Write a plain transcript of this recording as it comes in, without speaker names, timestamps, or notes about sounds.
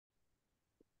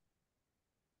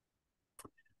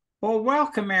Well,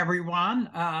 welcome everyone.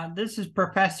 This is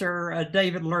Professor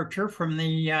David Loertscher from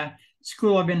the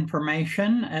School of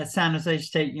Information at San Jose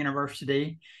State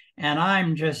University. And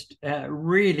I'm just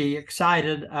really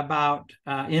excited about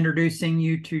introducing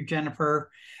you to Jennifer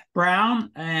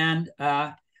Brown. And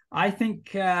I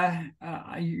think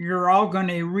you're all going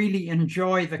to really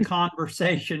enjoy the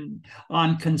conversation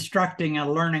on constructing a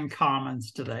learning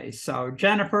commons today. So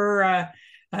Jennifer,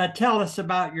 tell us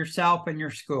about yourself and your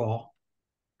school.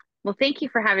 Well, thank you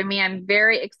for having me. I'm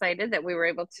very excited that we were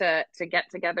able to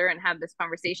get together and have this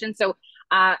conversation. So,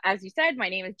 as you said, my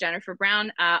name is Jennifer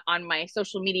Brown. On my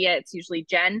social media, it's usually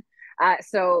Jen.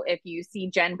 So if you see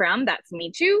Jen Brown, that's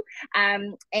me too. I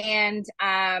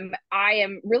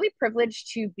am really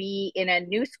privileged to be in a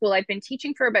new school. I've been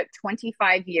teaching for about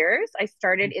 25 years. I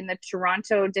started in the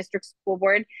Toronto District School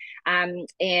Board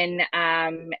in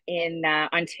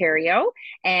Ontario,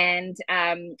 and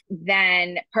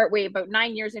then partway about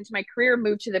 9 years into my career,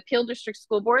 moved to the Peel District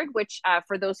School Board, which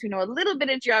for those who know a little bit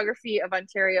of geography of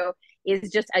Ontario,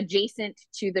 is just adjacent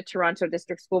to the Toronto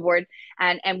District School Board.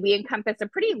 And we encompass a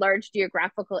pretty large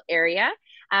geographical area.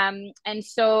 And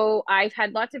so I've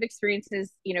had lots of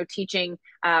experiences, teaching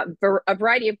a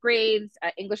variety of grades,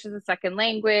 English as a second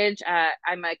language.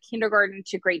 I'm a kindergarten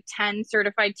to grade 10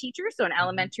 certified teacher, so an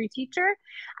elementary teacher.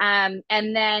 And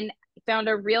then found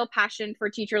a real passion for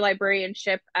teacher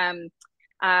librarianship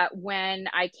when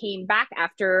I came back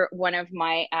after one of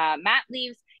my mat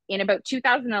leaves in about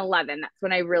 2011. That's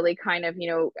when I really kind of,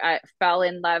 fell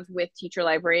in love with teacher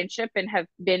librarianship and have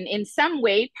been in some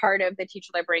way part of the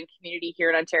teacher librarian community here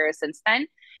in Ontario since then.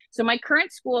 So my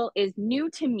current school is new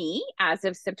to me as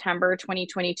of September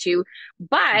 2022,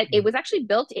 but it was actually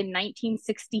built in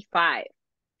 1965.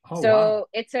 Oh, wow. So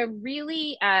it's a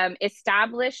really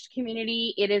established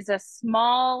community. It is a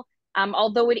small,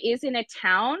 although it is in a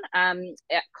town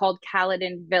called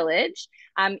Caledon Village.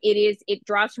 It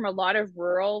draws from a lot of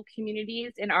rural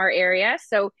communities in our area.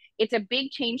 So it's a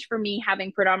big change for me,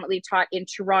 having predominantly taught in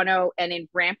Toronto and in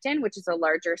Brampton, which is a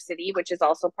larger city, which is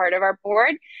also part of our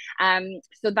board.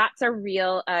 So that's a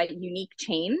real unique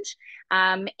change.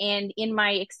 And in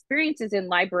my experiences in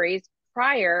libraries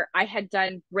prior, I had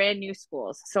done brand new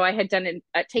schools. So I had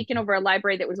taken over a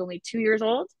library that was only 2 years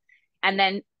old. And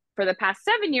then for the past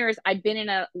 7 years, I'd been in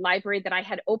a library that I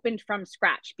had opened from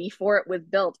scratch before it was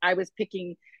built. I was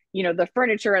picking, the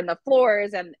furniture and the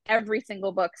floors and every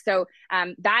single book. So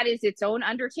that is its own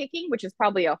undertaking, which is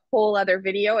probably a whole other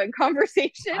video and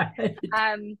conversation. Right.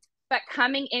 But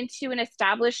coming into an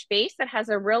established space that has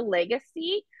a real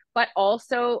legacy, but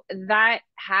also that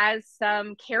has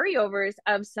some carryovers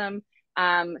of some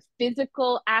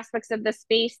physical aspects of the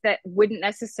space that wouldn't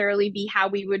necessarily be how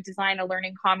we would design a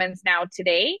learning commons now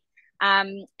today.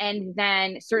 And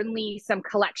then certainly some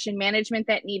collection management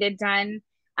that needed done.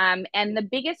 And the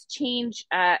biggest change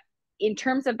in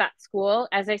terms of that school,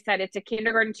 as I said, it's a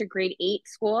kindergarten to grade 8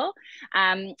 school.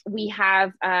 We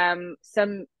have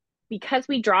because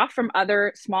we draw from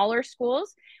other smaller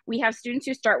schools, we have students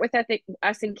who start with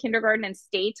us in kindergarten and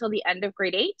stay till the end of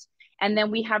grade 8. And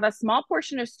then we have a small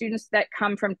portion of students that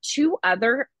come from 2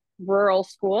 other rural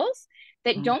schools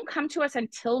that don't come to us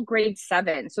until grade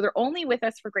 7. So they're only with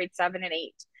us for grade 7 and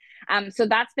 8. So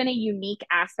that's been a unique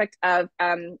aspect of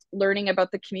learning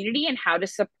about the community and how to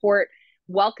support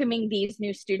welcoming these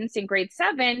new students in grade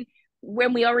 7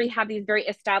 when we already have these very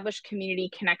established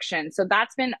community connections. So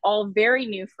that's been all very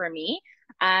new for me.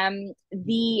 My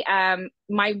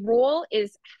role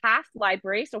is half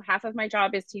library, so half of my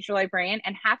job is teacher librarian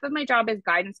and half of my job is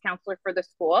guidance counselor for the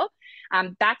school.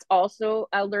 That's also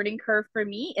a learning curve for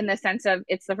me in the sense of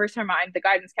it's the first time I'm the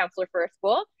guidance counselor for a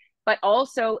school. But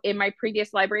also in my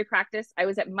previous library practice, I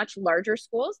was at much larger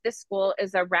schools. This school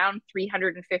is around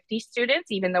 350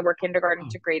 students, even though we're kindergarten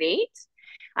to grade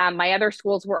 8. My other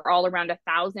schools were all around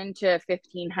 1,000 to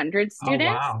 1,500 Oh,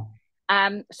 students. wow.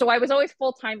 So I was always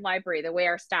full-time library, the way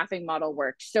our staffing model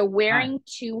worked. So Right. wearing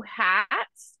 2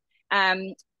 hats,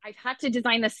 I've had to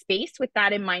design the space with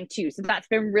that in mind too. So that's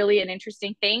been really an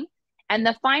interesting thing. And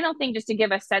the final thing, just to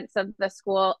give a sense of the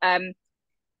school,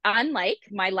 unlike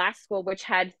my last school, which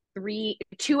had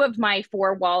 2 of my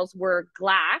 4 walls were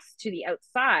glass to the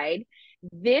outside,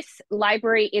 this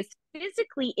library is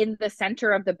physically in the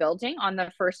center of the building on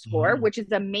the first floor, Wow. which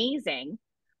is amazing.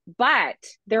 But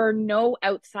there are no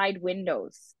outside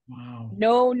windows, Wow.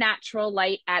 no natural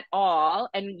light at all.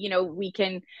 And you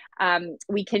can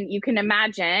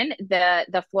imagine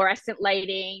the fluorescent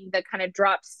lighting, the kind of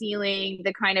drop ceiling,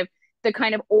 the kind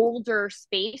of older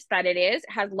space that it is.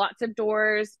 It has lots of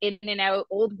doors in and out,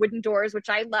 old wooden doors, which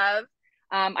I love.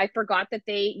 I forgot that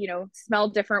they, smell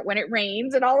different when it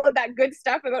rains and all of that good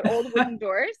stuff about old wooden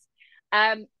doors.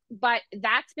 But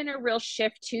that's been a real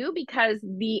shift too, because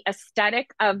the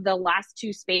aesthetic of the last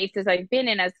two spaces I've been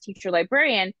in as teacher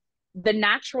librarian, the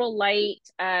natural light,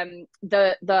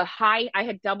 the high, I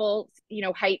had double,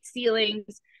 height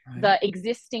ceilings, Right. the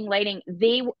existing lighting,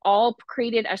 they all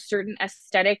created a certain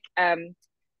aesthetic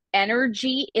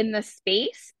energy in the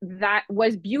space that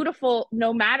was beautiful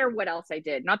no matter what else I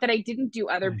did. Not that I didn't do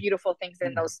other Right. beautiful things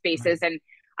in those Right. spaces. And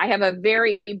I have a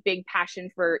very big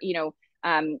passion for,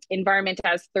 environment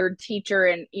as third teacher,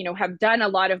 and, have done a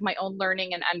lot of my own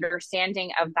learning and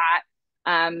understanding of that.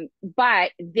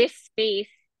 But this space,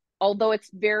 although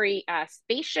it's very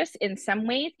spacious in some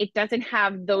ways, it doesn't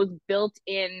have those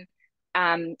built-in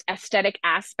aesthetic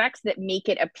aspects that make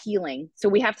it appealing. So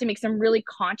we have to make some really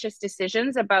conscious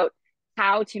decisions about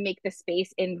how to make the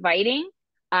space inviting,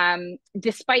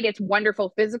 despite its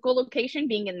wonderful physical location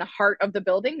being in the heart of the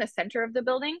building, the center of the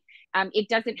building. It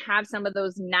doesn't have some of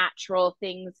those natural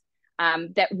things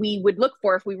that we would look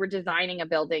for if we were designing a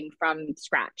building from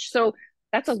scratch. So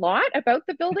that's a lot about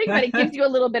the building, but it gives you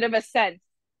a little bit of a sense.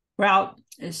 Well,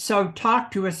 so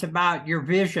talk to us about your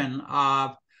vision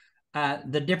of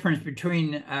the difference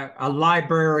between a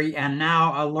library and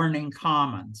now a learning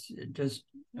commons. Just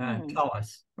tell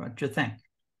us what you think.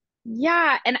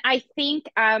 Yeah, and I think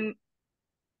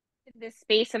this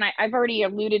space, and I've already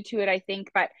alluded to it, I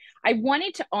think, but I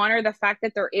wanted to honor the fact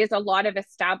that there is a lot of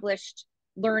established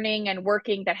learning and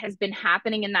working that has been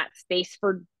happening in that space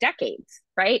for decades,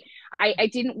 right? I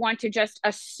didn't want to just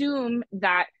assume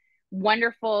that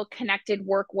wonderful connected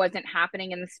work wasn't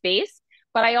happening in the space,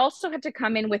 but I also had to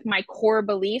come in with my core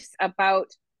beliefs about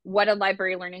what a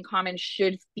library learning commons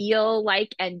should feel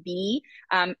like and be,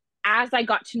 as I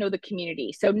got to know the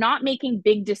community. So not making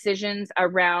big decisions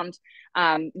around,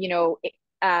 that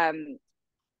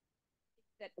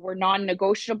were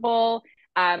non-negotiable,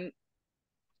 could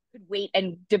wait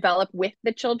and develop with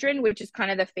the children, which is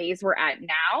kind of the phase we're at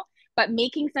now, but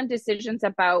making some decisions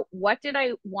about what did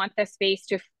I want the space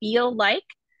to feel like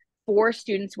for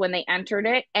students when they entered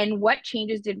it, and what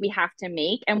changes did we have to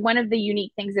make. And one of the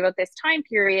unique things about this time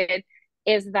period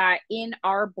is that in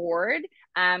our board,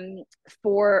 from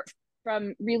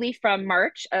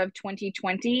March of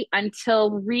 2020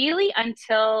 until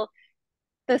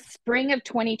the spring of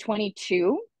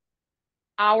 2022,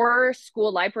 our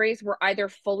school libraries were either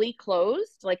fully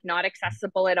closed, like not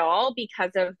accessible at all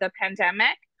because of the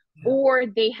pandemic, or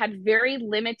they had very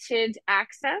limited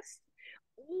access,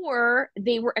 or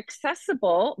they were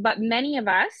accessible, but many of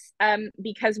us,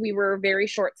 because we were very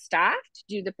short-staffed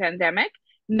due to the pandemic,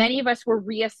 many of us were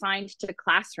reassigned to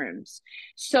classrooms.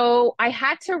 So I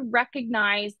had to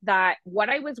recognize that what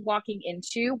I was walking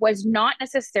into was not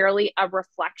necessarily a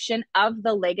reflection of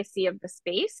the legacy of the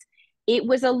space. It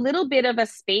was a little bit of a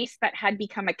space that had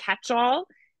become a catch-all,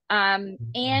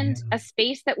 and a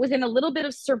space that was in a little bit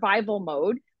of survival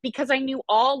mode, because I knew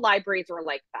all libraries were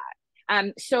like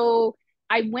that. So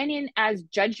I went in as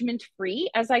judgment-free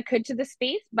as I could to the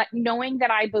space, but knowing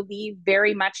that I believe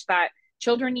very much that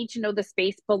children need to know the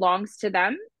space belongs to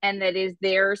them and that is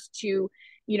theirs to,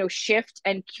 shift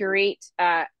and curate,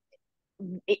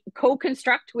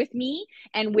 co-construct with me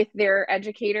and with their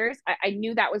educators. I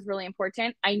knew that was really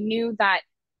important. I knew that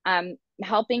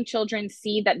helping children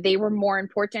see that they were more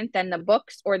important than the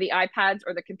books or the iPads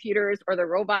or the computers or the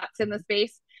robots in the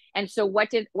space. And so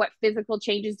what physical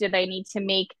changes did I need to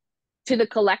make to the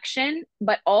collection,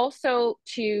 but also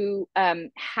to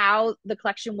how the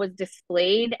collection was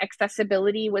displayed.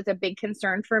 Accessibility was a big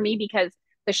concern for me because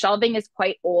the shelving is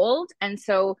quite old. And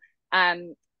so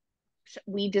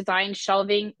we designed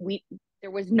shelving.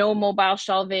 There was no mobile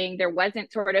shelving. There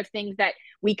wasn't sort of things that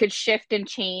we could shift and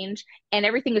change, and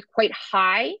everything was quite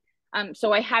high.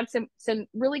 So I had some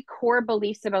really core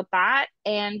beliefs about that.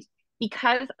 And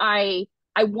because I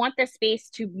want the space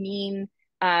to mean,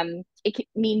 it can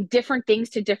mean different things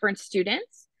to different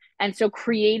students. And so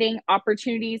creating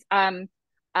opportunities,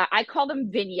 I call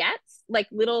them vignettes, like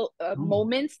little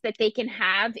moments that they can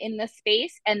have in the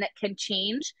space and that can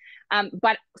change.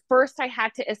 But first I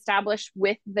had to establish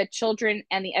with the children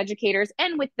and the educators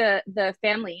and with the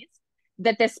families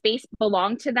that the space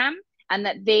belonged to them and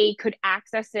that they could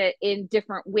access it in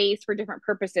different ways for different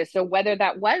purposes. So whether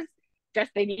that was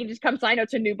just they needed to come sign out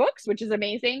to new books, which is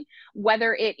amazing,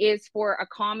 whether it is for a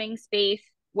calming space,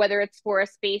 whether it's for a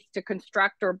space to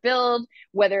construct or build,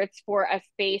 whether it's for a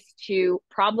space to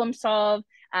problem solve,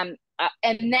 and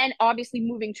then obviously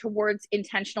moving towards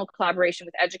intentional collaboration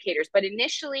with educators. But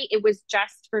initially it was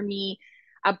just for me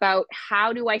about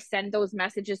how do I send those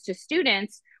messages to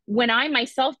students when I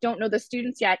myself don't know the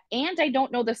students yet and I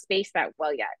don't know the space that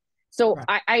well yet. So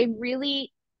right. I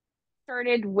really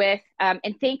started with,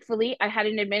 and thankfully I had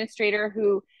an administrator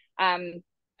who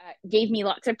gave me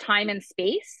lots of time and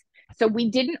space. So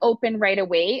we didn't open right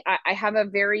away. I have a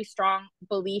very strong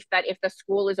belief that if the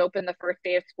school is open the first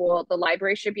day of school, the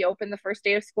library should be open the first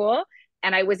day of school.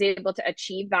 And I was able to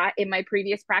achieve that in my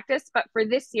previous practice. But for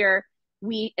this year,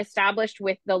 we established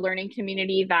with the learning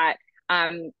community that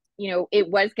it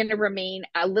was going to remain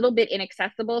a little bit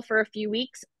inaccessible for a few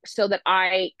weeks so that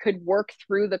I could work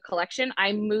through the collection.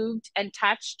 I moved and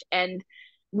touched and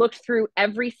looked through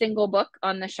every single book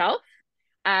on the shelves.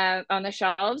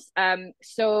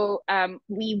 So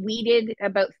we weeded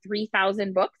about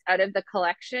 3,000 books out of the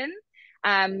collection.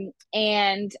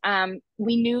 And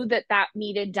we knew that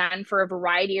needed done for a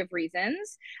variety of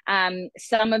reasons.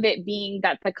 Some of it being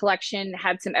that the collection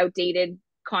had some outdated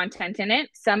content in it,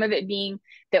 some of it being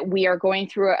that we are going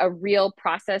through a real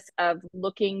process of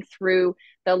looking through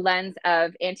the lens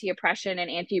of anti-oppression and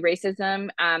anti-racism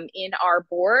in our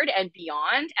board and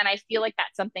beyond. And I feel like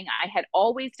that's something I had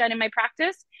always done in my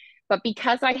practice. But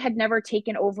because I had never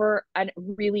taken over a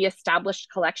really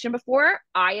established collection before,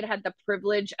 I had the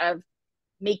privilege of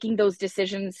making those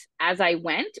decisions as I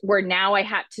went, where now I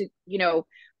had to,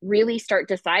 really start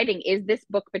deciding, is this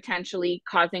book potentially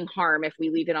causing harm if we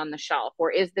leave it on the shelf,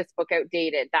 or is this book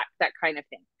outdated, that kind of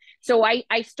thing. So I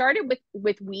started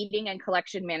with weeding and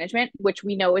collection management, which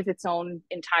we know is its own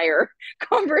entire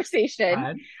conversation.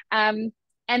 Right.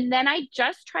 And then I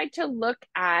just tried to look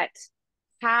at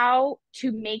how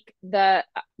to make the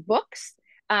books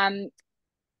to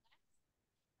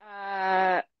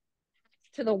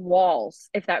the walls,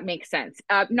 if that makes sense.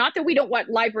 Not that we don't want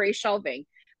library shelving,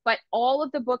 but all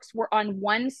of the books were on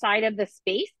one side of the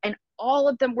space and all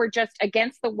of them were just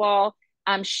against the wall,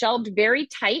 shelved very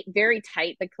tight, very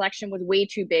tight. The collection was way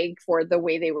too big for the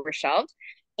way they were shelved,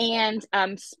 and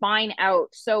spine out.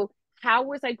 So how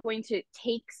was I going to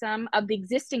take some of the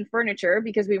existing furniture,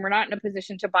 because we were not in a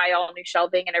position to buy all new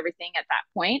shelving and everything at that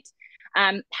point?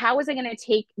 How was I going to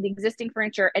take the existing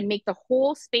furniture and make the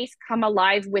whole space come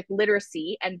alive with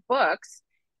literacy and books,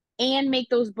 and make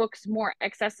those books more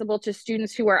accessible to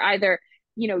students who are either,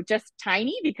 just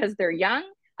tiny because they're young.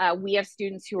 We have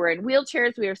students who are in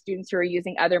wheelchairs. We have students who are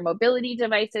using other mobility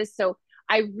devices. So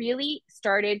I really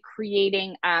started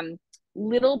creating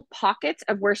little pockets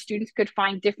of where students could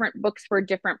find different books for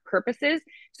different purposes.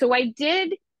 So I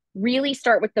did really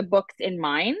start with the books in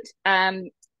mind.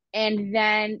 And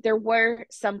then there were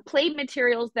some play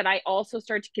materials that I also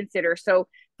started to consider. So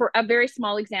for a very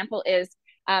small example is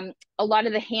a lot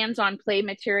of the hands-on play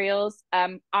materials.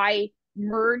 I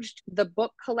merged the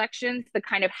book collections, the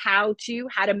kind of how to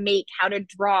make, how to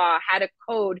draw, how to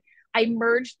code. I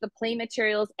merged the play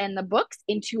materials and the books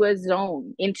into a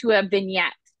zone, into a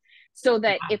vignette. So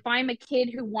that if I'm a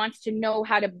kid who wants to know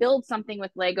how to build something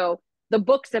with Lego, the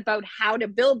books about how to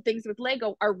build things with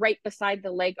Lego are right beside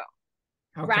the Lego,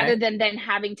 rather than then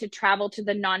having to travel to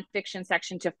the nonfiction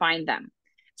section to find them.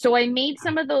 So I made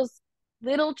some of those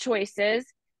little choices,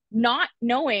 not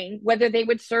knowing whether they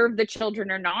would serve the children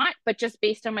or not, but just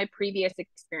based on my previous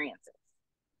experiences.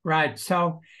 Right.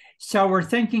 So we're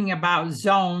thinking about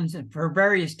zones for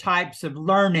various types of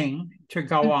learning to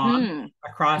go on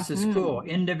across the school,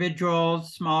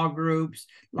 individuals, small groups,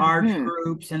 large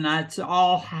groups, and that's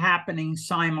all happening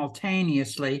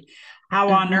simultaneously. How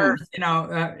on earth,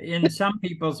 in some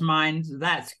people's minds,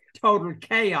 that's total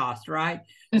chaos, right?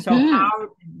 So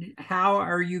how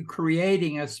are you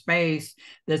creating a space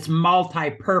that's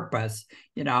multi-purpose?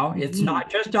 It's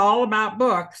not just all about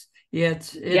books.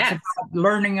 It's about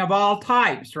learning of all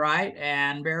types, right?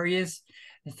 And various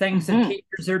things that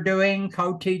teachers are doing,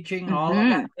 co-teaching, all of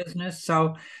that business.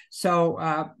 So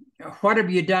what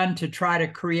have you done to try to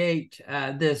create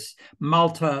this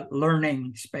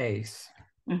multi-learning space?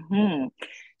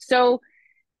 So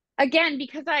again,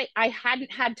 because I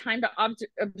hadn't had time to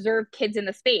observe kids in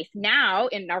the space, now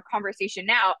in our conversation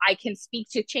now, I can speak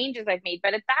to changes I've made.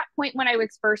 But at that point, when I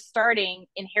was first starting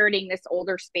inheriting this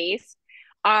older space,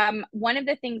 one of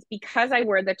the things, because I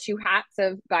wear the two hats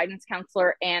of guidance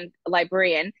counselor and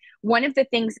librarian, one of the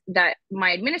things that my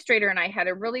administrator and I had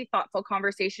a really thoughtful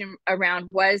conversation around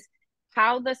was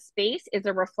how the space is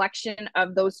a reflection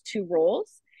of those two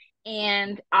roles.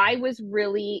 And I was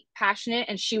really passionate,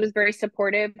 and she was very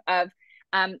supportive of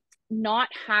not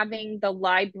having the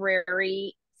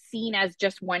library seen as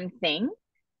just one thing.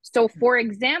 So for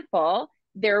example,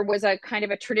 there was a kind of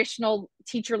a traditional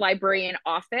teacher librarian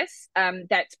office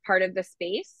that's part of the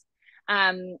space.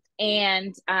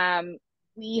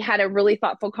 We had a really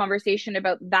thoughtful conversation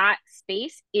about that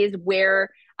space is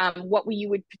where what you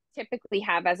would typically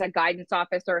have as a guidance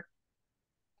office or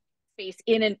space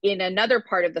in another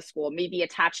part of the school, maybe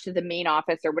attached to the main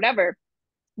office or whatever.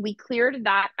 We cleared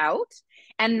that out,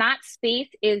 and that space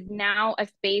is now a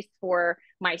space for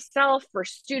myself, for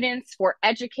students, for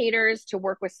educators to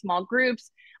work with small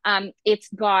groups. It's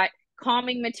got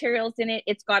calming materials in it.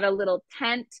 It's got a little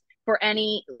tent for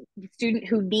any student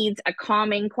who needs a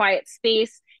calming, quiet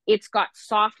space. It's got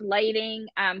soft lighting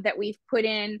that we've put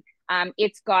in.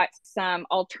 It's got some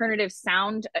alternative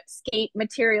soundscape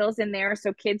materials in there,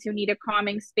 so kids who need a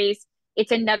calming space.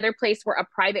 It's another place where a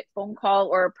private phone call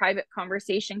or a private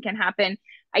conversation can happen.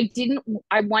 I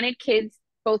wanted kids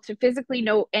both to physically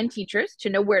know, and teachers to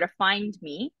know where to find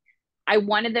me. I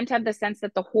wanted them to have the sense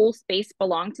that the whole space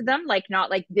belonged to them, like not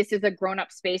like this is a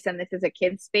grown-up space and this is a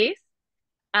kid's space.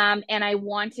 And I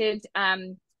wanted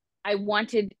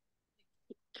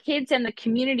kids and the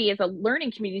community as a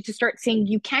learning community to start seeing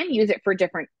you can use it for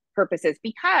different purposes,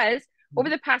 because over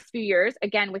the past few years,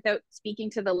 again, without speaking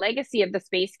to the legacy of the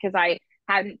space, because I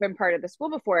hadn't been part of the school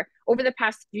before, over the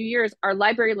past few years, our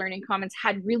library learning commons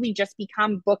had really just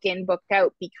become book in, book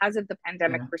out because of the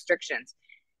pandemic restrictions.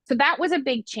 So that was a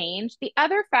big change. The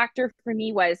other factor for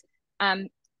me was, in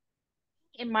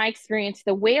my experience,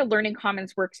 the way a learning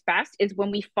commons works best is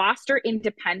when we foster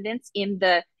independence in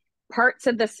the parts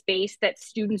of the space that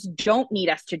students don't need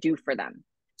us to do for them.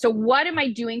 So what am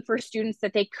I doing for students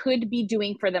that they could be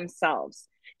doing for themselves?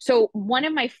 So one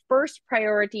of my first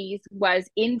priorities was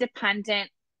independent,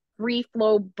 free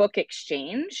flow book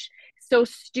exchange. So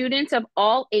students of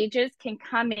all ages can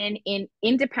come in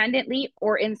independently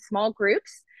or in small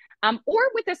groups, or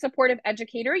with a supportive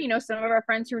educator. You know, some of our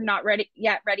friends who are not ready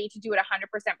to do it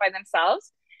 100% by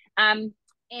themselves. And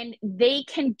they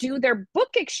can do their book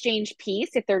exchange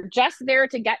piece if they're just there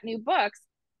to get new books,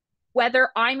 whether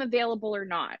I'm available or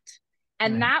not.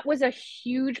 And that was a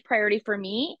huge priority for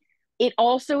me. It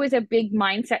also is a big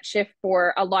mindset shift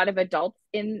for a lot of adults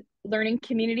in learning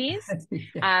communities,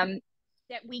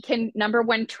 that we can, number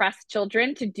one, trust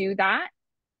children to do that.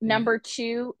 Number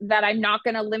two, that I'm not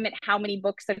going to limit how many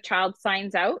books a child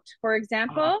signs out, for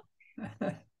example.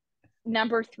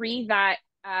 Number three, that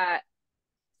they're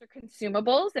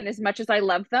consumables, and as much as I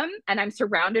love them and I'm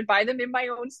surrounded by them in my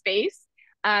own space,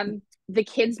 the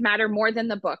kids matter more than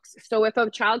the books. So if a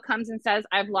child comes and says,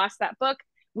 I've lost that book,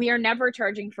 we are never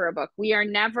charging for a book. We are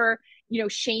never,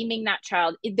 shaming that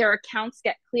child. Their accounts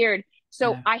get cleared.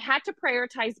 So I had to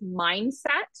prioritize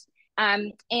mindset.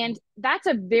 And that's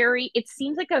it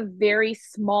seems like a very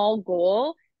small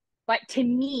goal, but to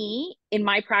me, in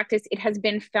my practice, it has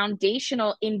been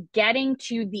foundational in getting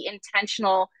to the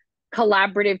intentional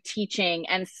collaborative teaching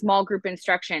and small group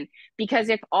instruction. Because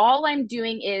if all I'm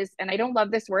doing is, and I don't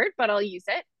love this word, but I'll use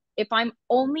it, if I'm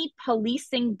only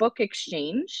policing book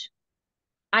exchange,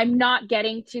 I'm not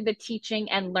getting to the teaching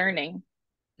and learning.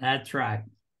 That's right.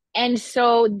 And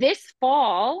so this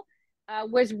fall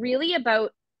was really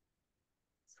about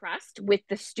trust with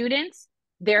the students,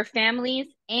 their families,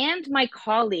 and my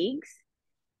colleagues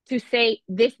to say,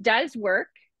 this does work.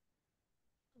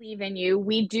 We believe in you.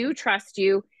 We do trust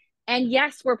you. And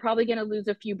yes, we're probably going to lose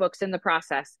a few books in the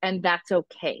process, and that's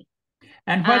okay.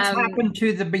 And what's happened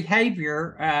to the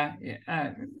behavior,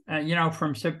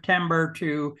 from September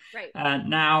to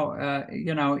now,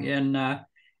 in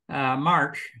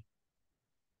March?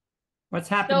 What's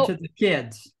happened to the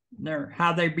kids?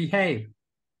 How they behave?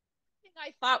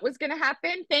 I thought was going to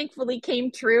happen thankfully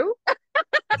came true.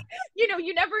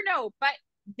 You never know, but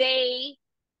they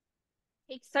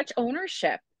take such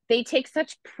ownership. They take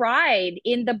such pride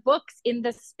in the books, in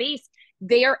the space.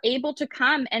 They are able to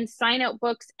come and sign out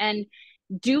books and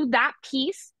do that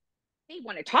piece. They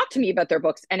want to talk to me about their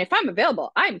books. And if I'm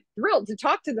available, I'm thrilled to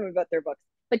talk to them about their books,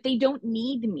 but they don't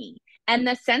need me. And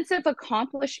the sense of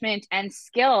accomplishment and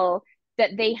skill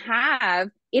that they have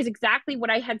is exactly what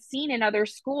I had seen in other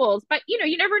schools. But,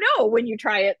 you never know when you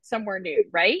try it somewhere new,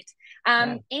 right?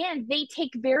 And they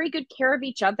take very good care of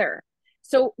each other.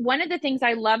 So one of the things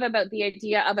I love about the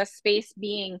idea of a space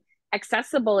being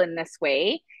accessible in this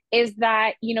way is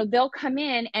that, they'll come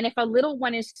in, and if a little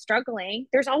one is struggling,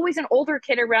 there's always an older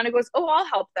kid around who goes, oh, I'll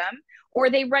help them. Or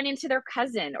they run into their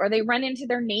cousin, or they run into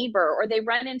their neighbor, or they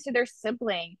run into their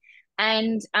sibling.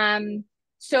 And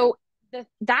so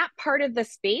that part of the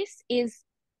space is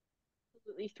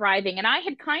absolutely thriving. And I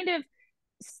had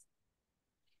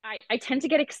I tend to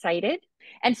get excited.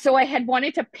 And so I had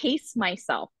wanted to pace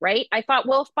myself, right? I thought,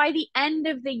 well, if by the end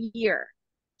of the year,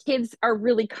 kids are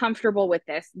really comfortable with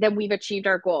this, then we've achieved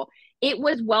our goal. It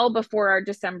was well before our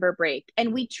December break.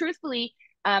 And we truthfully,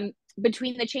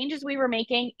 between the changes we were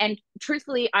making, and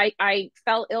truthfully, I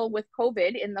fell ill with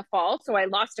COVID in the fall. So I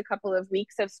lost a couple of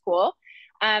weeks of school.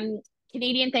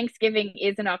 Canadian Thanksgiving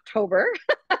is in October.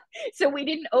 So we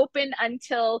didn't open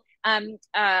until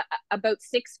about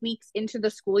 6 weeks into the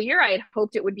school year. I had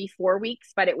hoped it would be 4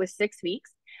 weeks, but it was 6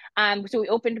 weeks. So we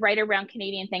opened right around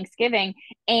Canadian Thanksgiving,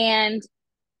 and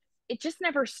it just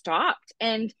never stopped.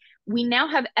 And we now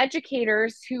have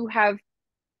educators who have,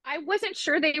 I wasn't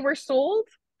sure they were sold,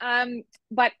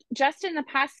 but just in the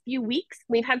past few weeks,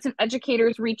 we've had some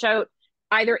educators reach out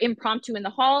either impromptu in the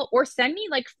hall or send me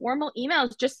like formal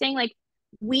emails just saying like,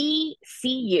 we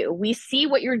see you, we see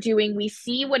what you're doing, we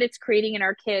see what it's creating in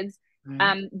our kids.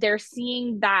 They're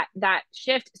seeing that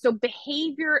shift. So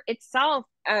behavior itself,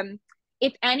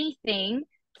 if anything,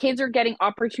 kids are getting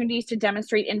opportunities to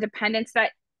demonstrate independence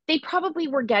that they probably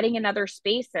were getting in other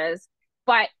spaces,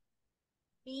 but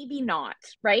maybe not,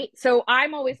 right? So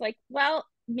I'm always like, well,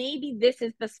 maybe this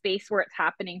is the space where it's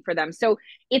happening for them. So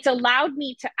it's allowed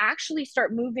me to actually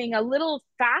start moving a little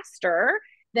faster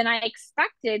than I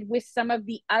expected with some of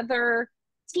the other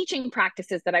teaching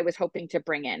practices that I was hoping to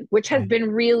bring in, which has been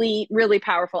really, really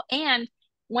powerful. And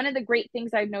one of the great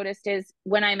things I've noticed is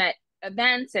when I'm at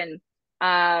events and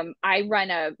I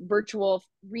run a virtual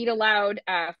read aloud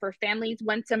for families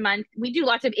once a month. We do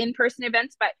lots of in-person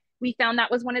events, but we found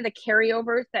that was one of the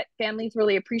carryovers that families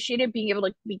really appreciated, being able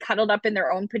to be cuddled up in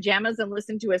their own pajamas and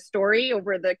listen to a story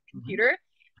over the computer.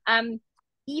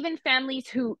 Even families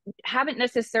who haven't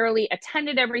necessarily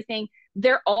attended everything,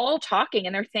 they're all talking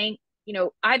and they're saying, you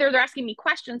know, either they're asking me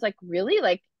questions like, really,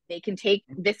 like they can take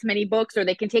this many books or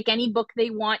they can take any book they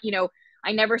want. You know,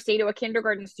 I never say to a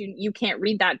kindergarten student, you can't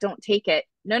read that, don't take it.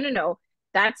 No.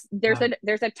 That's there's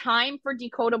a time for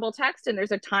decodable text and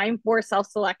there's a time for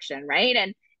self-selection,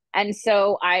 right? And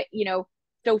so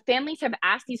so families have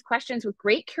asked these questions with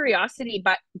great curiosity,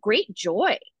 but great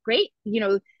joy, great,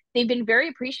 they've been very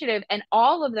appreciative, and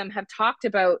all of them have talked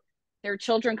about their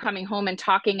children coming home and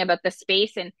talking about the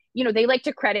space. And, they like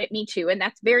to credit me too. And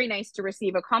that's very nice to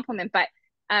receive a compliment. But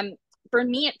for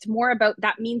me, it's more about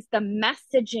that means the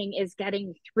messaging is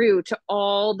getting through to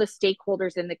all the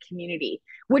stakeholders in the community,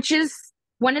 which is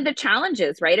one of the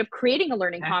challenges, right, of creating a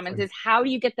learning commons is how do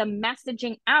you get the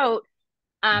messaging out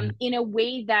in a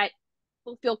way that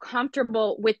people feel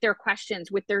comfortable with their questions,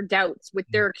 with their doubts, with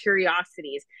their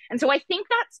curiosities. And so I think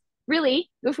that's really,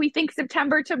 if we think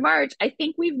September to March, I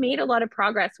think we've made a lot of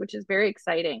progress, which is very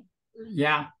exciting.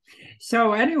 Yeah.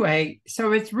 So anyway,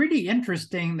 so it's really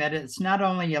interesting that it's not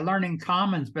only a learning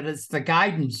commons, but it's the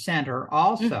guidance center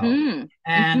also.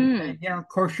 And, of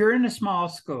course, you're in a small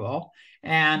school.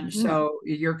 And so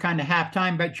you're kind of half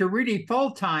time, but you're really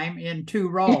full time in two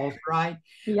roles, right?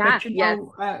 Yeah.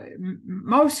 But,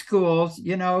 most schools,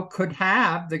 could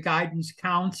have the guidance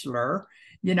counselor,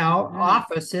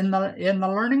 office in the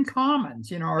learning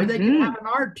commons, or they could have an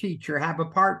art teacher, have a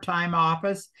part-time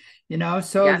office,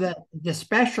 so that the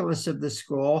specialists of the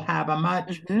school have a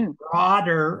much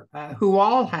broader, who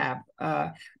all have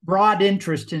broad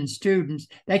interest in students.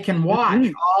 They can watch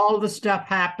all the stuff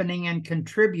happening and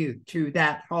contribute to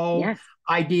that whole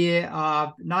idea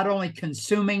of not only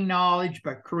consuming knowledge,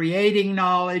 but creating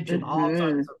knowledge in all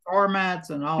sorts of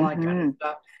formats and all that kind of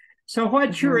stuff. So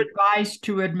what's your advice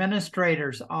to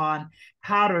administrators on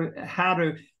how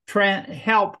to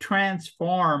help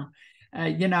transform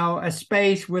a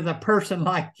space with a person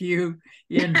like you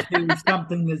into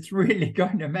something that's really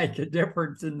going to make a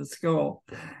difference in the school?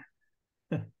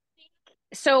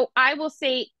 So I will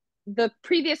say the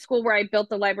previous school where I built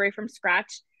the library from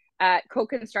scratch,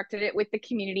 co-constructed it with the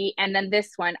community, and then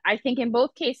this one, I think in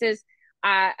both cases,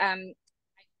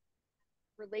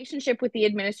 relationship with the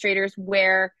administrators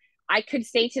where I could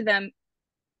say to them,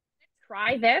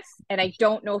 try this, and I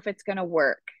don't know if it's going to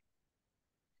work.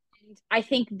 And I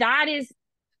think that is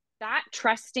that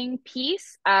trusting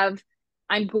piece of,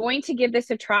 I'm going to give this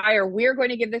a try, or we're going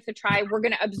to give this a try. We're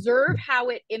going to observe how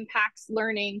it impacts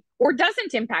learning or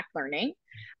doesn't impact learning.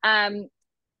 Ongoing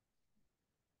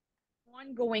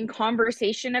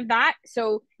conversation of that.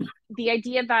 So the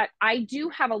idea that I do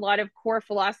have a lot of core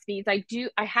philosophies. I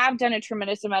have done a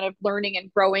tremendous amount of learning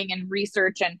and growing and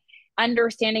research and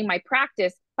understanding my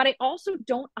practice, but I also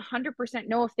don't 100%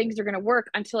 know if things are going to work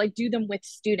until I do them with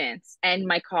students and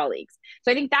my colleagues.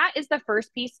 So I think that is the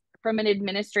first piece from an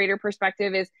administrator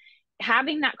perspective, is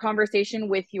having that conversation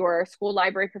with your school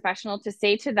library professional to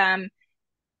say to them,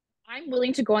 I'm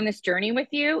willing to go on this journey with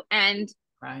you, and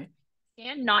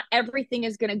not everything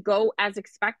is going to go as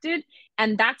expected.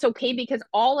 And that's okay, because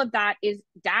all of that is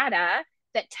data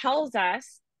that tells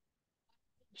us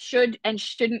should and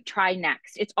shouldn't try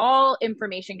next. It's all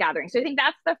information gathering. So I think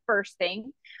that's the first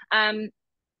thing. The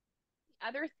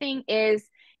other thing is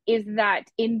that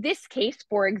in this case,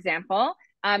 for example,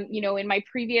 In my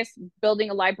previous building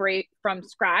a library from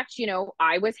scratch,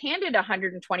 I was handed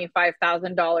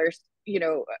 $125,000,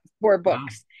 for Wow.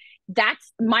 books.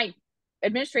 That's my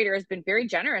administrator has been very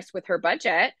generous with her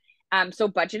budget. So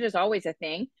budget is always a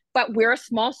thing, but we're a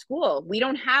small school. We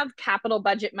don't have capital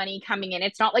budget money coming in.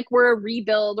 It's not like we're a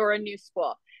rebuild or a new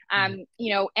school.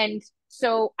 And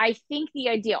so I think the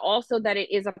idea also that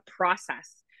it is a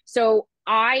process. So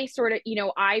I sort of,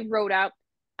 I wrote up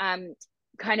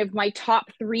kind of my top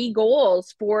 3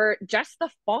 goals for just the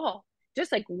fall.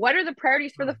 Just like, what are the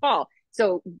priorities for the fall?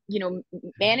 So,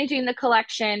 managing the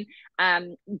collection,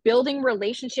 building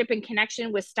relationship and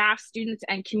connection with staff, students,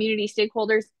 and community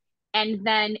stakeholders, and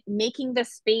then making the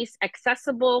space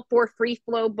accessible for free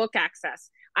flow book access.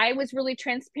 I was really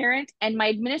transparent, and my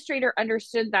administrator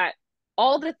understood that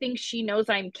all the things she knows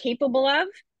I'm capable of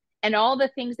and all the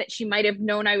things that she might have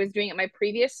known I was doing at my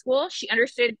previous school, she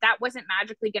understood that wasn't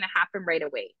magically going to happen right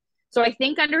away. So I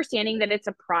think understanding that it's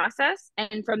a process,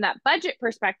 and from that budget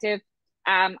perspective,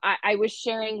 I was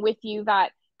sharing with you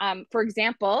that, for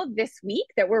example, this week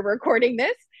that we're recording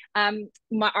this,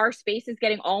 our space is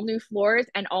getting all new floors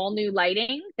and all new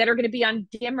lighting that are going to be on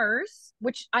dimmers,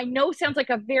 which I know sounds like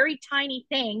a very tiny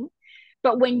thing,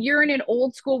 but when you're in an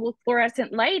old school with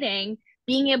fluorescent lighting,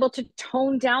 being able to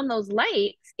tone down those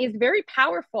lights is very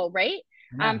powerful, right?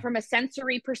 Yeah. From a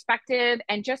sensory perspective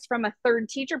and just from a third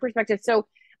teacher perspective. So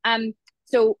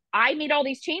I made all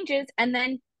these changes, and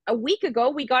then a week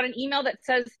ago we got an email that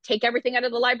says, take everything out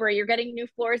of the library. You're getting new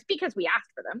floors because we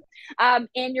asked for them,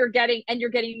 and you're getting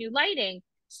new lighting.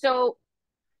 So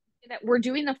that we're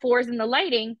doing the floors and the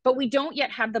lighting, but we don't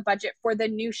yet have the budget for the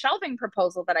new shelving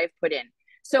proposal that I've put in.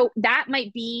 So that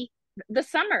might be the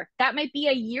summer. That might be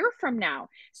a year from now.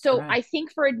 So Right. I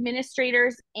think for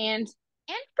administrators and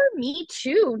for me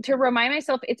too, to remind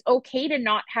myself it's okay to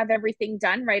not have everything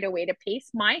done right away, to pace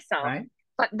myself. Right.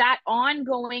 But that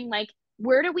ongoing, like,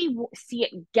 where do we see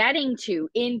it getting to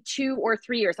in 2 or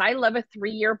 3 years? I love a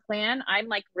 3-year plan. I'm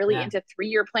like really into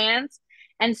 3-year plans.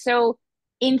 And so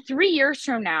in 3 years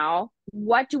from now,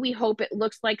 what do we hope it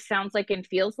looks like, sounds like, and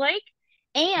feels like?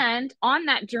 And on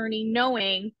that journey,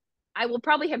 knowing I will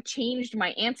probably have changed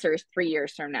my answers 3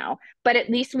 years from now, but at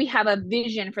least we have a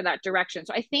vision for that direction.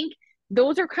 So I think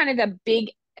those are kind of the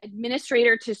big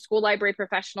administrator to school library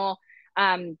professional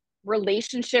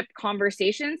relationship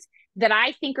conversations that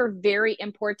I think are very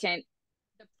important.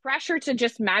 The pressure to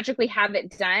just magically have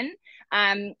it done,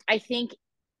 I think it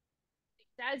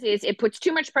does is it puts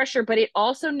too much pressure, but it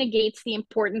also negates the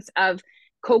importance of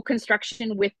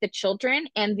co-construction with the children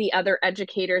and the other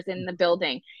educators in the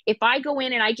building. If I go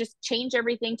in and I just change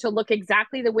everything to look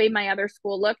exactly the way my other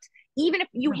school looked, even if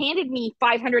you handed me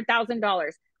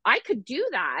 $500,000, I could do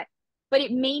that, but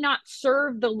it may not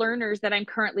serve the learners that I'm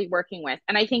currently working with.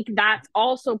 And I think that's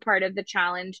also part of the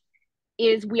challenge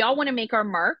is we all want to make our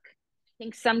mark. I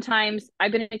think sometimes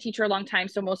I've been a teacher a long time,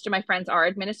 so most of my friends are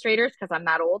administrators because I'm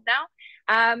that old now.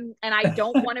 And I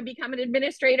don't want to become an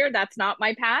administrator. That's not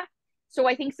my path. So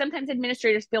I think sometimes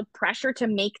administrators feel pressure to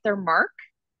make their mark.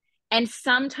 And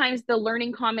sometimes the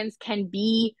learning commons can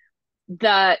be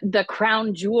the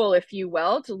crown jewel, if you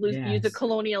will, to use a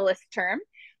colonialist term,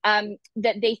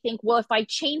 that they think, well, if I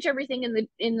change everything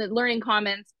in the learning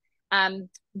commons,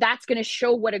 that's going to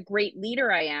show what a great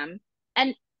leader I am.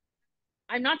 And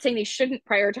I'm not saying they shouldn't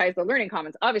prioritize the learning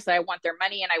commons. Obviously, I want their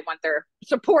money and I want their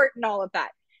support and all of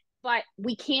that. But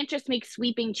we can't just make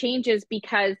sweeping changes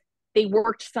because they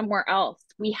worked somewhere else.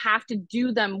 We have to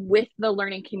do them with the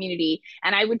learning community.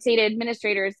 And I would say to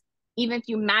administrators, even if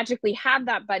you magically have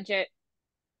that budget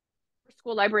for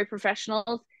school library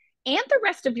professionals and the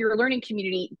rest of your learning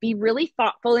community, be really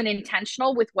thoughtful and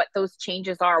intentional with what those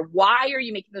changes are. Why are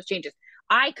you making those changes?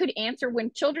 I could answer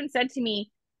when children said to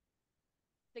me,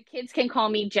 the kids can call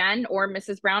me Jen or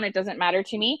Mrs. Brown. It doesn't matter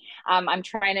to me. I'm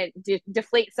trying to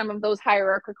deflate some of those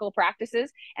hierarchical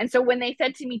practices. And so when they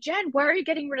said to me, Jen, why are you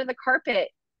getting rid of the carpet?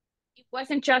 It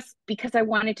wasn't just because I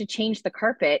wanted to change the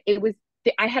carpet. It was,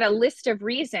 I had a list of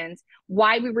reasons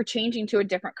why we were changing to a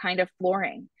different kind of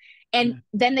flooring. And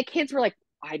then the kids were like,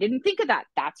 I didn't think of that.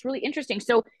 That's really interesting.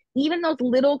 So even those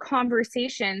little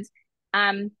conversations,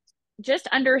 just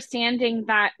understanding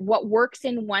that what works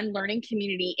in one learning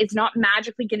community is not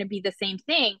magically going to be the same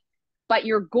thing, but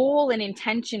your goal and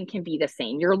intention can be the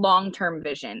same, your long-term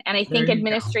vision. And I think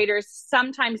administrators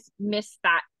sometimes miss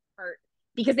that part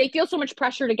because they feel so much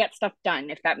pressure to get stuff done,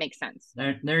 if that makes sense.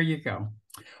 There you go.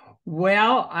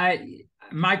 Well,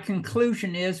 my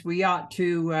conclusion is we ought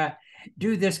to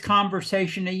do this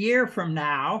conversation a year from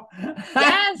now.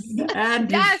 Yes. and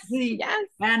yes. to see, yes.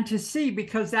 And to see,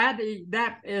 because that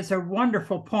is a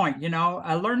wonderful point. You know,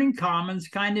 a learning commons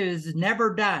kind of is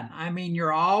never done. I mean,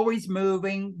 you're always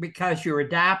moving because you're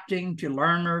adapting to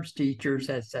learners, teachers,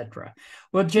 etc.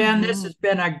 Well, Jen, this has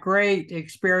been a great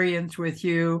experience with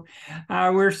you.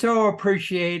 We're so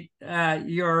appreciate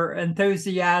your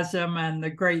enthusiasm and the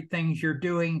great things you're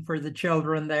doing for the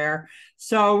children there.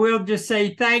 So we'll just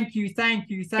say thank you. Thank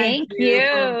you. Thank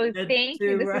you.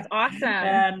 This is awesome.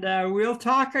 And we'll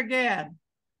talk again.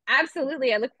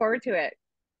 Absolutely. I look forward to it.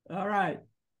 All right.